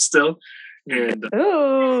developed still. And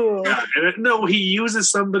he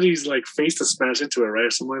uses somebody's like face to smash into it, right,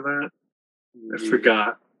 or something like that. I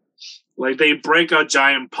forgot. Like they break a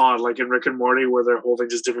giant pod, like in Rick and Morty, where they're holding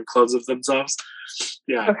just different clones of themselves.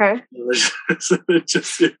 Yeah. Okay.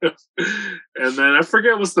 And then I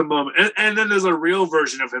forget what's the moment. And then there's a real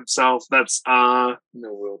version of himself that's in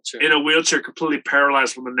a wheelchair, completely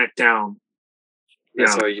paralyzed from the neck down.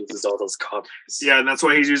 That's why he uses all those copies. Yeah, and that's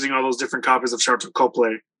why he's using all those different copies of Sharlto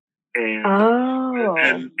Copley.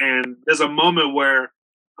 And there's a moment where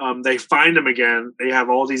they find him again. They have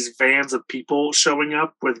all these vans of people showing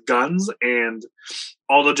up with guns, and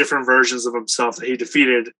all the different versions of himself that he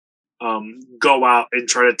defeated go out and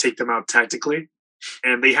try to take them out tactically,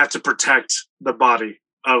 and they have to protect the body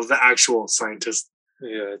of the actual scientist.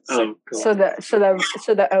 Yeah. So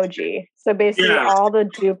the OG. So basically, all the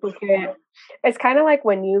duplicate. It's kind of like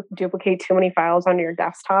when you duplicate too many files on your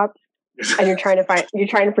desktop, and you're trying to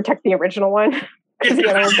protect the original one. Because the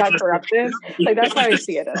other one got corrupted. Like that's how I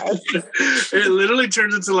see it as. It literally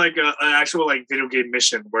turns into like an actual like video game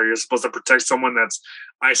mission where you're supposed to protect someone that's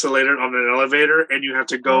isolated on an elevator, and you have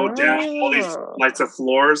to go down all these flights of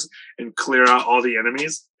floors and clear out all the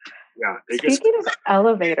enemies. Yeah. Speaking of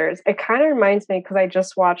elevators, it kind of reminds me because I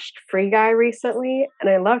just watched Free Guy recently,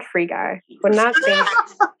 and I loved Free Guy. Would not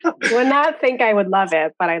think I would love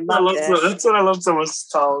it, but I loved it. That's what I love so much.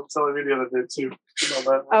 Telling me the other day too.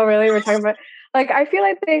 Oh, really? We're talking about. Like, I feel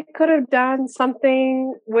like they could have done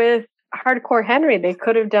something with Hardcore Henry. They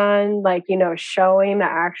could have done, like, showing the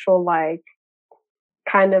actual, like,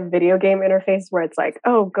 kind of video game interface where it's like,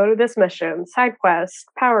 oh, go to this mission, side quest,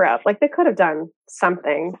 power up. Like, they could have done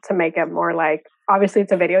something to make it more like, obviously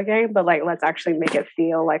it's a video game, but, like, let's actually make it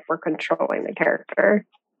feel like we're controlling the character.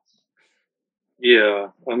 Yeah.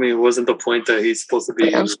 I mean, wasn't the point that he's supposed to be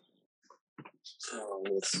it's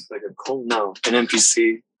like an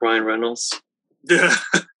NPC, Ryan Reynolds? Yeah.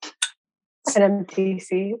 An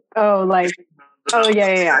MTC. Oh, like,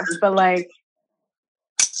 yeah. But like,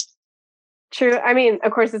 true. I mean,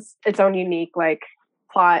 of course, it's its own unique like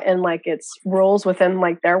plot and like its rules within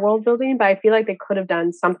like their world building. But I feel like they could have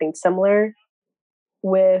done something similar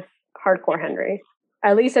with Hardcore Henry,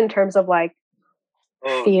 at least in terms of like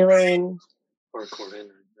feeling. Hardcore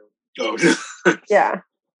Henry. Oh, yeah.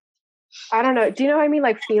 I don't know. Do you know what I mean?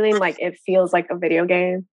 Like feeling like it feels like a video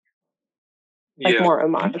game. like more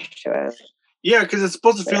homage to it. Yeah, because it's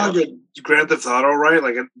supposed to feel like a Grand Theft Auto, right?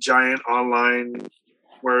 Like a giant online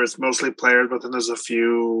where it's mostly players, but then there's a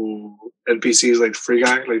few NPCs like Free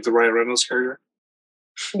Guy, like the Ryan Reynolds character.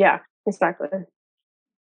 Yeah, exactly.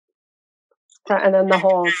 And then the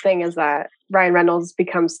whole thing is that Ryan Reynolds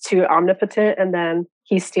becomes too omnipotent, and then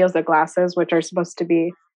he steals the glasses, which are supposed to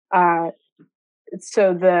be.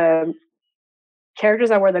 So the characters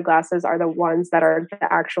that wear the glasses are the ones that are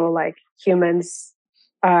the actual like humans,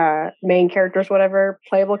 main characters, whatever,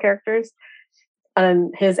 playable characters.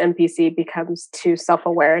 And his NPC becomes too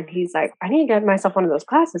self-aware, and he's like, I need to get myself one of those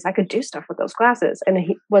glasses. I could do stuff with those glasses.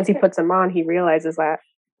 And once he puts them on, he realizes that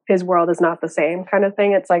his world is not the same kind of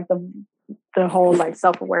thing. It's like the whole like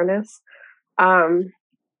self-awareness. But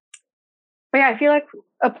yeah, I feel like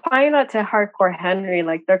applying that to Hardcore Henry,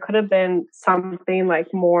 like there could have been something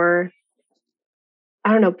like more,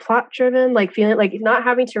 I don't know, plot driven, like feeling like not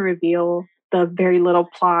having to reveal the very little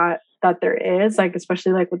plot that there is, like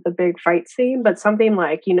especially like with the big fight scene, but something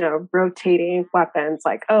like, you know, rotating weapons,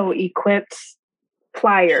 like, oh, equipped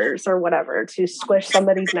pliers or whatever to squish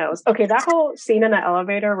somebody's nose. Okay, that whole scene in the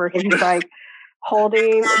elevator where he's like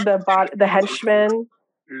holding the henchman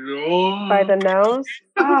by the nose.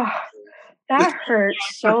 Oh, that hurt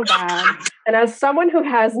so bad. And as someone who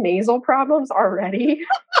has nasal problems already,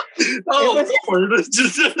 oh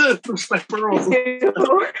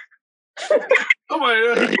my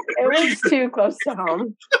God. It was too close to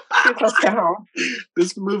home. Too close to home.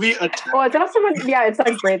 This movie attacked. Well, it's also it's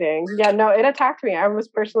like breathing. Yeah, no, it attacked me. I was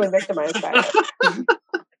personally victimized by it.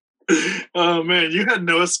 Oh man, you had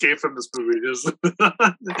no escape from this movie. Just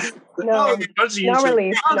no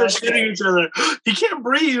relief. They're shooting each other. He can't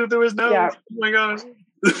breathe. There was no. Yeah. Oh my gosh.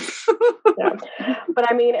 Yeah.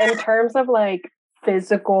 But I mean, in terms of like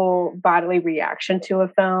physical bodily reaction to a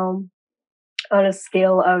film, on a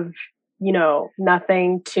scale of, you know,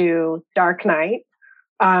 nothing to Dark Knight,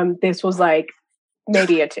 this was like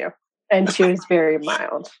maybe a 2, and 2 is very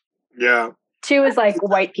mild. Yeah. 2 is like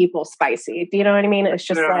white people spicy. Do you know what I mean? It's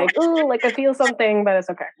just like, ooh, like I feel something, but it's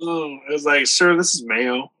okay. Oh, it's like, sir, this is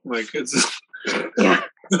mayo. Like it's. Yeah.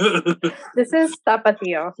 This is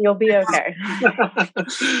tapatio. You'll be okay.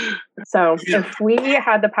 So, if we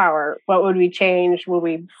had the power, what would we change? Would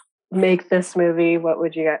we make this movie? What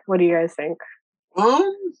do you guys think?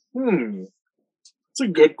 It's a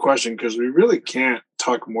good question because we really can't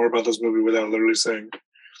talk more about this movie without literally saying,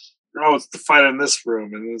 "Oh, it's the fight in this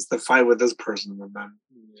room, and it's the fight with this person," and then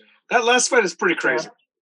that last fight is pretty crazy.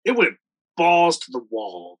 Yeah. It went balls to the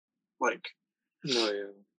wall, like,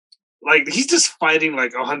 like he's just fighting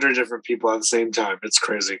like 100 different people at the same time. It's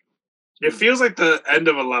crazy. It feels like the end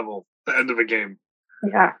of a level, the end of a game.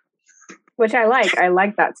 Yeah, which I like. I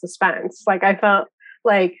like that suspense. Like I felt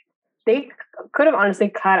like they could have honestly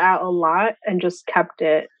cut out a lot and just kept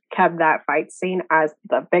that fight scene as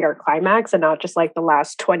the bigger climax and not just like the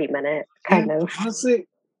last 20-minute kind of honestly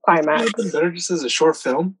climax. It would have been better just as a short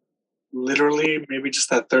film. Literally, maybe just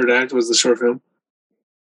that third act was the short film.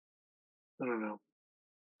 I don't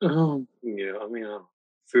know. Yeah, I mean,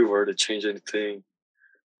 if we were to change anything,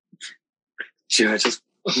 I was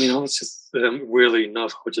just weirdly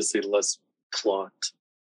enough, I would just say less plot.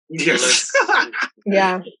 Yes.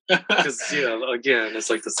 Yeah. Because again, it's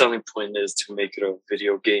like the selling point is to make it a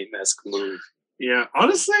video game-esque move. Yeah,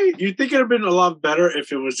 honestly, you think it'd have been a lot better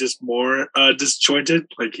if it was just more disjointed.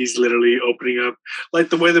 Like he's literally opening up, like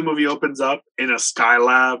the way the movie opens up in a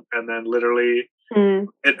Skylab, and then literally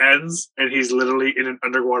it ends, and he's literally in an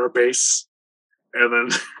underwater base, and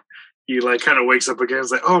then he like kind of wakes up again.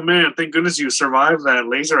 It's like, oh man, thank goodness you survived that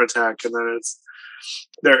laser attack, and then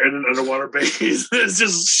they're in an underwater base. It's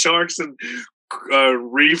just sharks and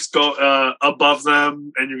reefs go above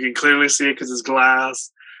them, and you can clearly see it because it's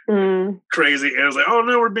glass. Crazy, and it's like, oh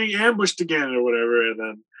no, we're being ambushed again or whatever,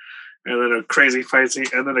 and then a crazy fight scene,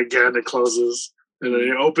 and then again it closes, and then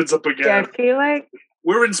it opens up again. Yeah, I feel like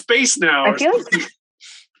we're in space now. I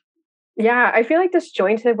feel like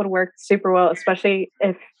disjointed would work super well, especially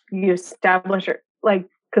if you establish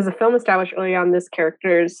because the film established early on this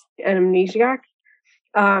character's an amnesiac,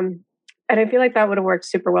 and I feel like that would have worked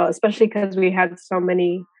super well, especially because we had so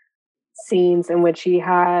many scenes in which he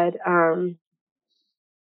had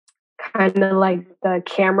kind of like the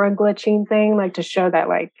camera glitching thing, like to show that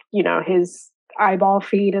like, you know, his eyeball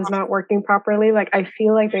feed is not working properly. Like I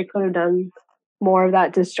feel like they could have done more of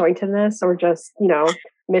that disjointedness or just, you know,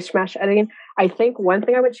 mishmash editing. I think one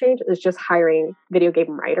thing I would change is just hiring video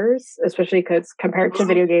game writers, especially because compared to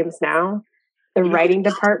video games now, the writing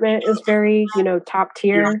department is very, you know, top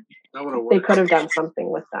tier. That would have They worked. could have done something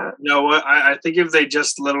with that. You know what? I think if they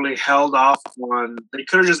just literally held off on, they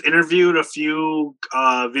could have just interviewed a few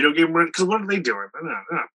video game because what are they doing? They're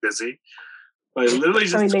not busy. Like literally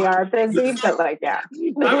just. I mean, they are busy, but like, yeah.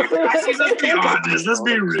 Let's be honest. Let's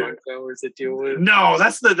be real. Hours to deal with. No,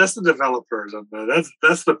 that's the developers.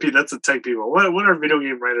 That's the tech people. What are video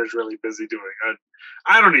game writers really busy doing?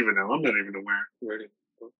 I don't even know. I'm not even aware.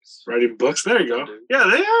 Writing books. There you go. Yeah,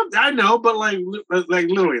 they have. I know, but like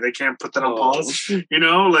literally, they can't put that on pause. You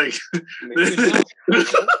know, like.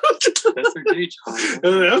 That's their day job.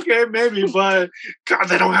 Okay, maybe, but God,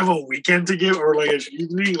 they don't have a weekend to give or like an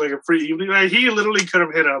evening, like a free evening. Like he literally could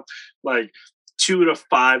have hit up like 2 to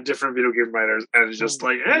 5 different video game writers and it's just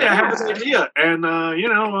like, hey, I have this idea, and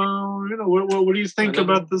what do you think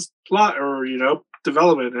about this plot or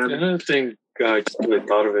development? And another thing, I just really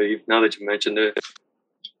thought of it now that you mentioned it,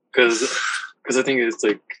 because I think it's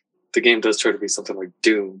like the game does try to be something like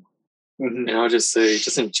Doom, and I'll just say,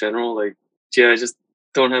 just in general, like I just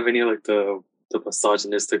don't have any like the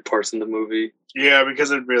misogynistic parts in the movie. Yeah,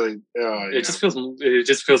 because it really it just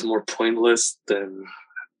feels more pointless than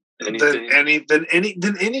anything. than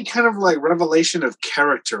any kind of like revelation of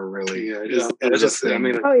character, really. Yeah, I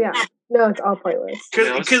mean, like, oh yeah, no, it's all pointless.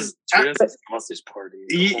 Because sausage party.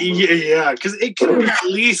 Yeah, because it could have at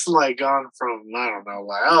least like gone from, I don't know,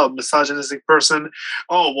 like, misogynistic person.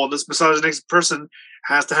 Oh well, this misogynistic person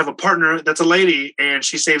has to have a partner that's a lady, and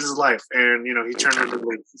she saves his life, and he turned her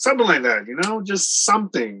into something like that. Just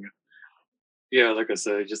something. Yeah, like I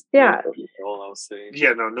said, just all I was saying.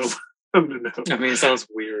 Yeah, no. I mean, it sounds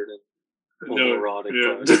weird and erotic.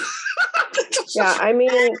 Yeah. But Yeah, I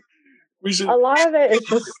mean, a lot of it is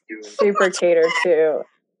just super catered to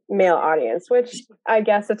male audience, which I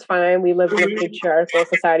guess it's fine. We lived in a patriarchal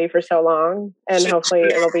society for so long, and hopefully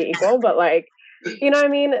it'll be equal. But like, you know what I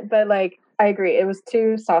mean? But like, I agree. It was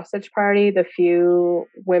too sausage party. The few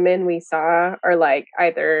women we saw are like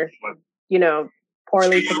either,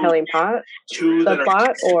 poorly propelling the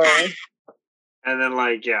plot, or. And then,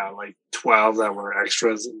 like 12 that were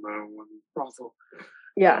extras in the one brothel.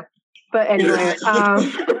 Yeah, but anyway,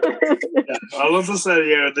 Alonso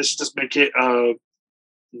said, they should just make it, how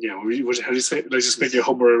do you say it? They just make it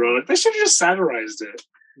homoerotic. They should have just satirized it.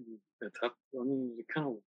 I mean, it kind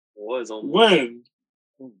of was almost. When?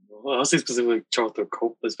 Well, I was saying specifically Charlton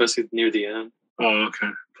Cope, especially near the end. Oh, okay.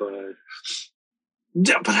 But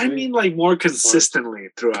yeah, but I mean, like more consistently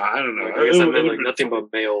throughout. I don't know. I guess I meant like nothing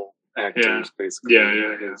but male actors, basically.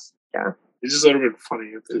 Yeah. It just would have been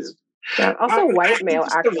funny if this. Yeah. Also, white male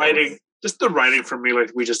actors. The writing for me,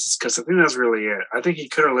 like we just discussed. I think that's really it. I think he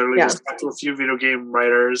could have literally just talked to a few video game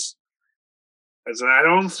writers. As I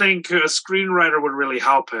don't think a screenwriter would really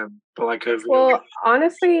help him. But like,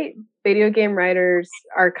 honestly, video game writers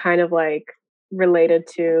are kind of like related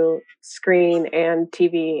to screen and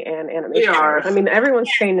TV and animation. I mean, everyone's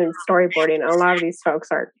trained in storyboarding, and a lot of these folks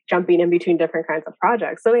are jumping in between different kinds of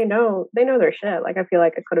projects, so they know their shit. Like, I feel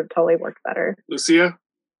like it could have totally worked better. Lucia,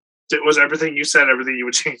 was everything you said everything you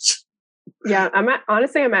would change? Yeah, I'm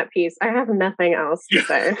at peace. I have nothing else to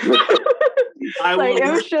say. I like, will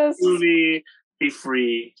it was just be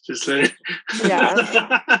free. Just say,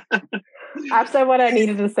 yeah. I've said what I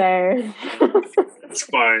needed to say. It's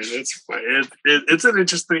fine. It's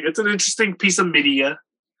an interesting piece of media,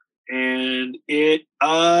 and it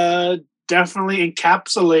definitely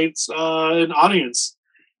encapsulates an audience.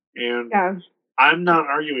 And I'm not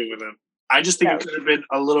arguing with them. I just think it could have been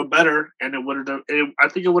a little better, and it would have. I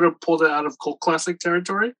think it would have pulled it out of cult classic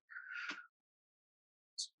territory,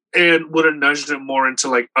 and would have nudged it more into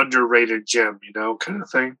like underrated gem, kind of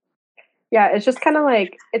thing. Yeah, it's just kind of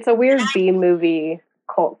like, it's a weird B movie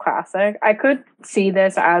cult classic. I could see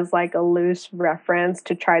this as like a loose reference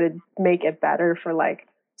to try to make it better for like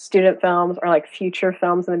student films or like future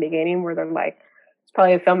films in the beginning, where they're like, it's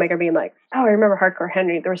probably a filmmaker being like, oh, I remember Hardcore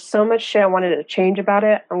Henry. There was so much shit I wanted to change about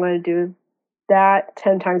it. I'm going to do that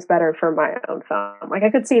 10 times better for my own film. Like, I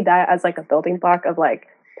could see that as like a building block of like,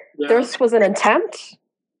 this was an attempt.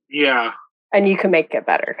 Yeah. And you can make it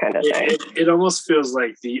better, kind of thing. It almost feels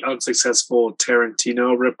like the unsuccessful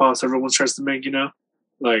Tarantino ripoffs everyone tries to make,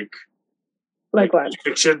 Like what?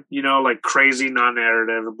 Fiction, like crazy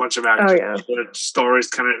non-narrative, a bunch of actors, stories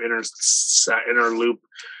kind of interloop.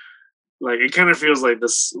 Like, it kind of feels like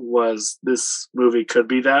this movie could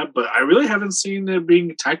be that, but I really haven't seen it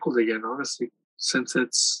being tackled again, honestly, since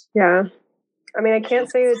it's... Yeah. I mean, I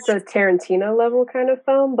can't say it's a Tarantino level kind of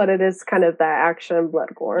film, but it is kind of that action, blood,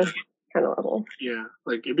 gore kind of level. Yeah,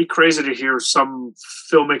 like, it'd be crazy to hear some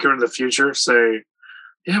filmmaker in the future say,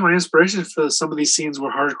 yeah, my inspiration for some of these scenes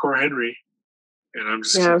were Hardcore Henry. And I'm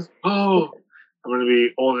just, I'm going to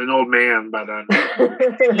be an old man by then.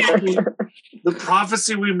 The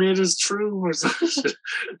prophecy we made is true, or something.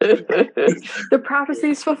 The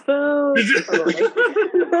prophecy's fulfilled.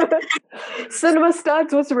 Cinema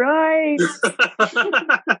Studs was right.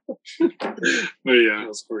 But yeah,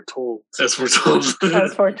 as we're told. as we're told.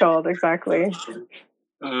 As foretold, exactly.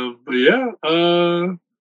 But yeah, and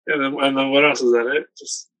then what else is that? It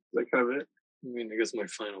just that kind of it. I mean, I guess my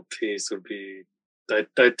final piece would be. I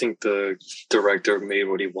think the director made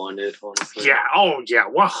what he wanted. Honestly. Yeah. Oh yeah.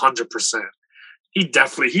 100%.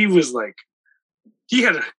 He was like, he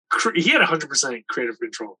had 100% creative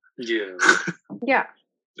control. Yeah. Yeah.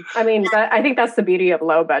 I mean, I think that's the beauty of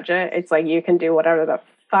low budget. It's like you can do whatever the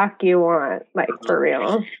fuck you want, like for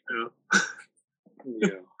real.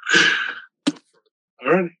 Yeah.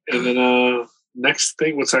 All right. And then next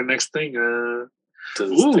thing, what's our next thing?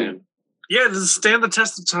 Does it stand? Yeah, does it stand the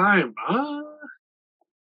test of time?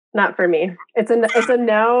 Not for me. It's a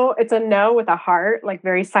no. It's a no with a heart, like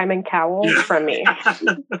very Simon Cowell from me.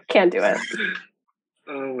 Can't do it.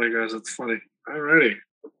 Oh my gosh, that's funny. Alrighty.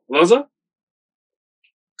 Loza?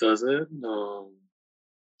 Does it? No.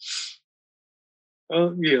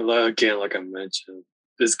 Yeah, like I mentioned,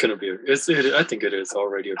 it's gonna be. I think it is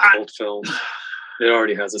already a cult film. It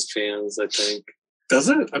already has its fans, I think. Does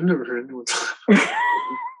it? I've never heard anyone talk.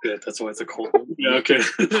 Yeah, that's why it's a cult movie. Yeah, okay.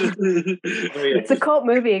 It's a cult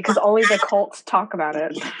movie because only the cults talk about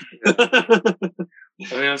it. I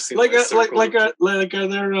mean, I've seen are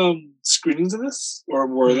there screenings of this, or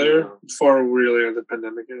were there before really the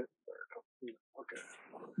pandemic hit? Okay,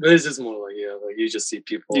 but it's just more like like you just see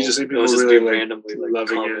people. You just see people just really randomly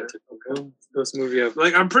loving commenting, it. This movie,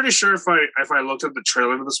 like I'm pretty sure if I looked at the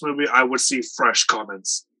trailer of this movie, I would see fresh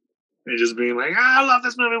comments. And just being like, I love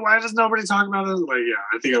this movie. Why does nobody talk about this? Like, yeah,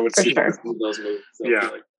 I think I would see sure. those movies. Yeah,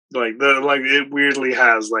 like it weirdly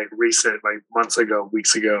has like recent, like months ago,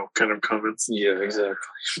 weeks ago, kind of comments. Yeah, exactly.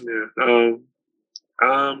 Yeah.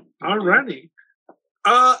 Alrighty.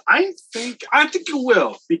 I think it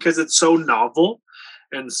will because it's so novel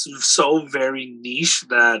and so very niche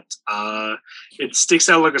that it sticks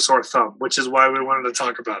out like a sore thumb, which is why we wanted to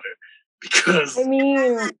talk about it. Because I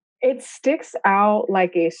mean, it sticks out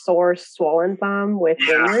like a sore, swollen thumb with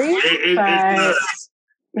Henry. It does.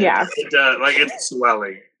 Yeah. It does. Like it's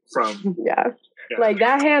swelling from. Yeah. Like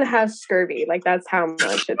that hand has scurvy. Like that's how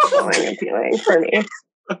much it's swelling and feeling for me.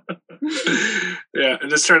 Yeah,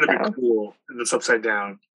 and it's trying to be cool, and it's upside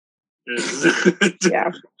down.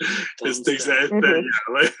 Yeah. It sticks out.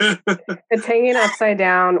 It's hanging upside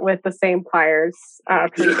down with the same pliers.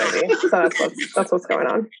 Pretty baby. So that's what's going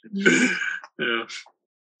on. Yeah.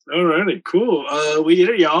 Alrighty, cool. We did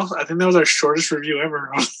it, y'all. I think that was our shortest review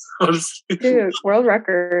ever. Honestly. Dude, world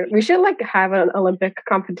record. We should like have an Olympic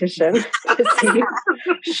competition to see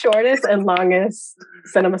shortest and longest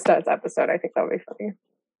Cinema Studs episode. I think that would be funny.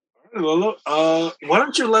 Lolo, why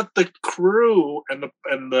don't you let the crew and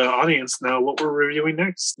the audience know what we're reviewing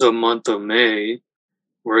next? The month of May,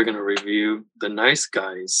 we're gonna review The Nice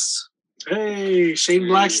Guys. Hey, Shane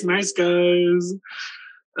Black's Nice Guys.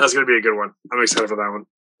 That's gonna be a good one. I'm excited for that one.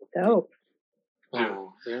 Dope.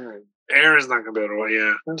 Oh, Aaron. Aaron's not gonna be able to.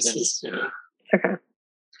 Yeah. Okay.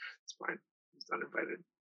 It's fine. He's not invited.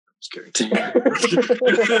 I'm just kidding.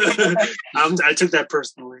 I took that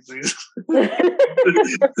personally, please.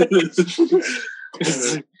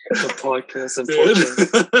 The podcast and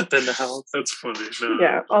in the house. That's funny. No.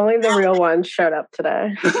 Yeah, only the real ones showed up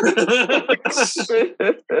today. That's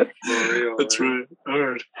right. All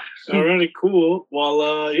right. Alrighty, cool. Well,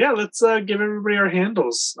 let's give everybody our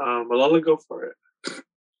handles. Malala, go for it.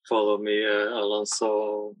 Follow me at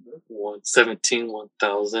Alonso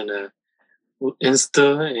 1000 at Insta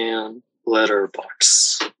and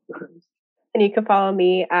Letterboxd. And you can follow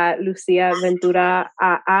me at Lucia Ventura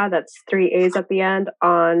AA, that's 3 A's at the end,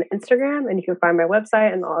 on Instagram. And you can find my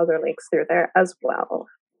website and all other links through there as well.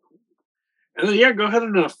 And then, go ahead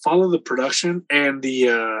and follow the production and the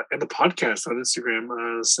podcast on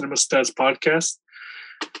Instagram, Cinema Studs Podcast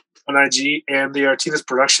on IG, and the Artinas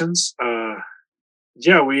Productions.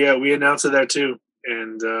 We announced it there too.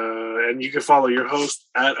 And you can follow your host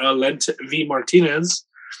at Lent V Martinez.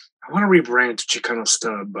 I want to rebrand to Chicano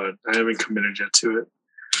Stud, but I haven't committed yet to it.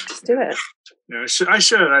 Just do it. Yeah, I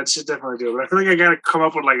should definitely do it. But I feel like I got to come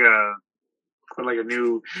up with like a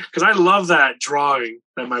new, because I love that drawing,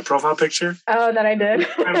 that my profile picture. Oh, that I did.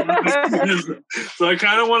 So I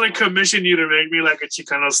kind of want to commission you to make me like a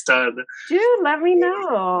Chicano Stud. Dude, let me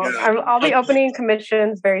know. Yeah. I'll be opening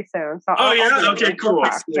commissions very soon. So okay, cool.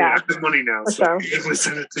 Yeah, I have money now. So definitely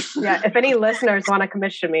send it to you. Yeah, if any listeners want to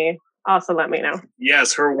commission me, also let me know.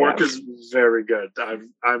 Yes, her work is very good. I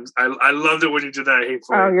loved it when you did that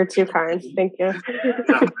Hateful Eight. Oh, you're too kind. Thank you.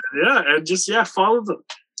 And just follow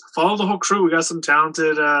the whole crew. We got some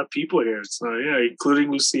talented people here. So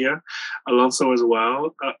including Lucia Alonso as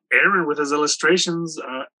well. Aaron with his illustrations.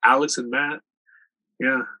 Alex and Matt.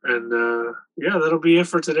 Yeah, and that'll be it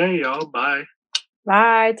for today, y'all. Bye.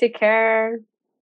 Bye. Take care.